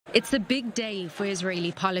It's a big day for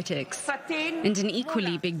Israeli politics, and an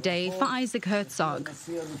equally big day for Isaac Herzog.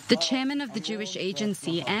 The chairman of the Jewish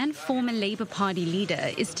Agency and former Labour Party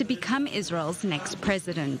leader is to become Israel's next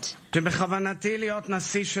president.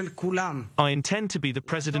 I intend to be the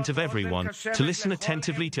president of everyone, to listen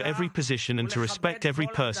attentively to every position and to respect every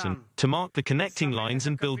person, to mark the connecting lines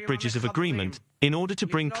and build bridges of agreement, in order to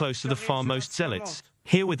bring closer the far most zealots,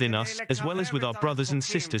 here within us, as well as with our brothers and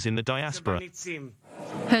sisters in the diaspora.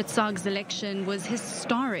 Herzog's election was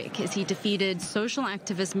historic as he defeated social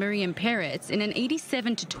activist Miriam Peretz in an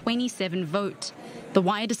 87-27 vote, the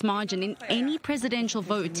widest margin in any presidential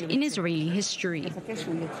vote in Israeli history.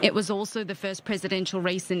 It was also the first presidential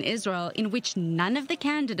race in Israel in which none of the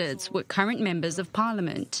candidates were current members of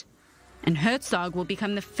parliament. And Herzog will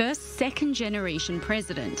become the first second-generation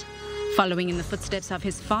president, following in the footsteps of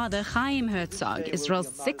his father, Chaim Herzog,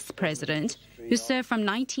 Israel's sixth president, who served from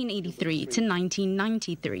 1983 to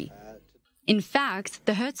 1993. In fact,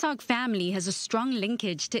 the Herzog family has a strong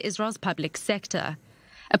linkage to Israel's public sector.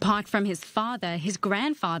 Apart from his father, his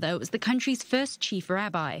grandfather was the country's first chief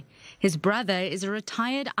rabbi. His brother is a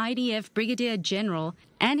retired IDF brigadier general,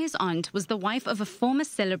 and his aunt was the wife of a former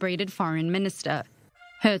celebrated foreign minister.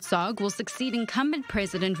 Herzog will succeed incumbent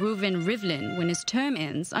President Reuven Rivlin when his term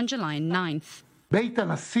ends on July 9th.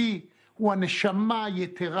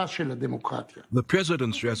 The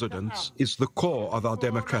president's residence is the core of our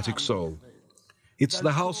democratic soul. It's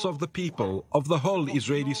the house of the people, of the whole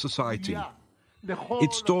Israeli society.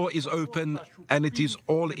 Its door is open, and it is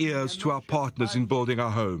all ears to our partners in building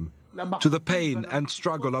our home, to the pain and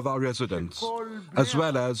struggle of our residents, as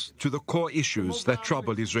well as to the core issues that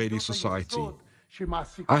trouble Israeli society.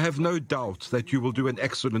 I have no doubt that you will do an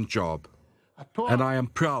excellent job, and I am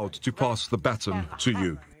proud to pass the baton to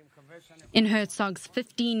you. In Herzog's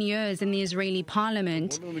 15 years in the Israeli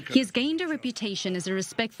parliament, he has gained a reputation as a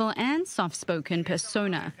respectful and soft-spoken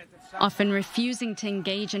persona, often refusing to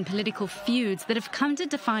engage in political feuds that have come to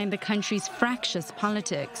define the country's fractious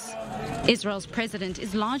politics. Israel's president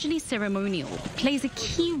is largely ceremonial, but plays a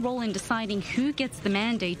key role in deciding who gets the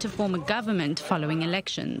mandate to form a government following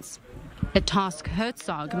elections, a task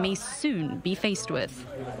Herzog may soon be faced with.